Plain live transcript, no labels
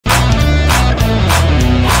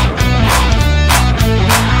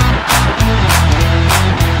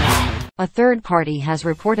A third party has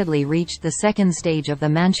reportedly reached the second stage of the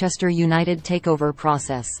Manchester United takeover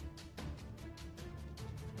process.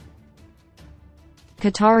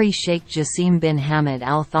 Qatari Sheikh Jassim bin Hamad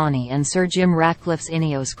Al Thani and Sir Jim Ratcliffe's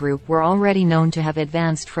Ineos Group were already known to have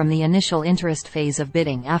advanced from the initial interest phase of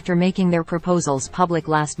bidding after making their proposals public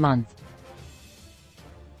last month.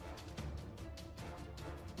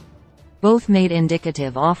 Both made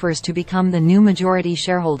indicative offers to become the new majority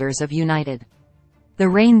shareholders of United. The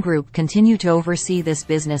Rain Group continue to oversee this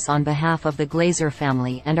business on behalf of the Glazer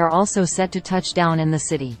family and are also set to touch down in the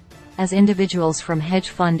city, as individuals from hedge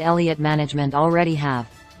fund Elliott Management already have.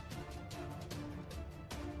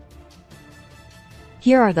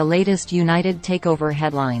 Here are the latest United takeover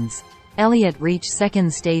headlines. Elliott reach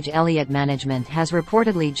second stage. Elliott Management has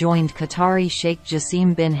reportedly joined Qatari Sheikh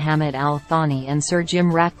Jassim bin Hamad Al Thani and Sir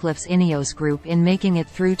Jim Ratcliffe's Ineos Group in making it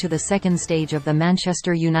through to the second stage of the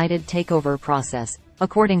Manchester United takeover process,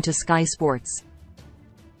 according to Sky Sports.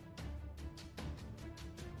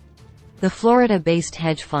 The Florida-based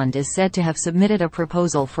hedge fund is said to have submitted a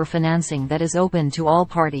proposal for financing that is open to all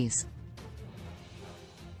parties.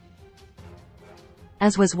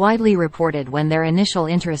 As was widely reported when their initial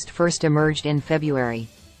interest first emerged in February,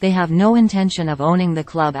 they have no intention of owning the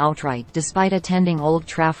club outright despite attending Old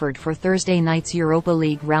Trafford for Thursday night's Europa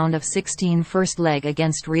League round of 16 first leg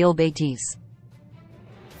against Real Betis.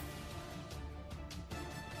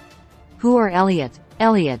 Who are Elliott?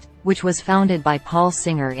 Elliott, which was founded by Paul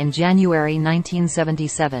Singer in January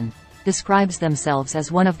 1977, describes themselves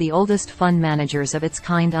as one of the oldest fund managers of its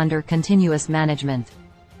kind under continuous management.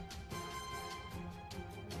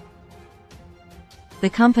 The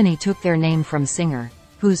company took their name from Singer,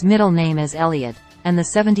 whose middle name is Elliott, and the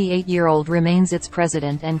 78-year-old remains its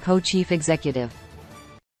president and co-chief executive.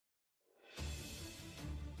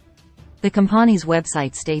 The company's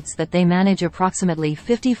website states that they manage approximately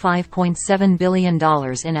 $55.7 billion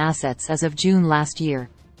in assets as of June last year.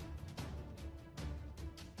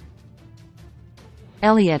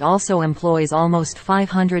 Elliott also employs almost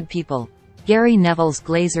 500 people. Gary Neville's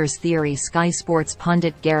Glazers theory. Sky Sports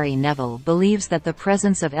pundit Gary Neville believes that the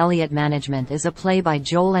presence of Elliott Management is a play by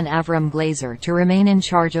Joel and Avram Glazer to remain in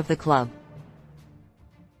charge of the club.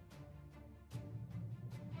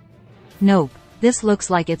 Nope. This looks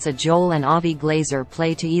like it's a Joel and Avi Glazer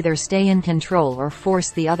play to either stay in control or force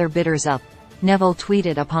the other bidders up, Neville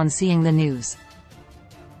tweeted upon seeing the news.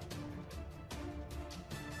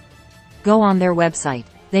 Go on their website.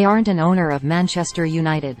 They aren't an owner of Manchester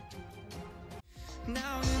United.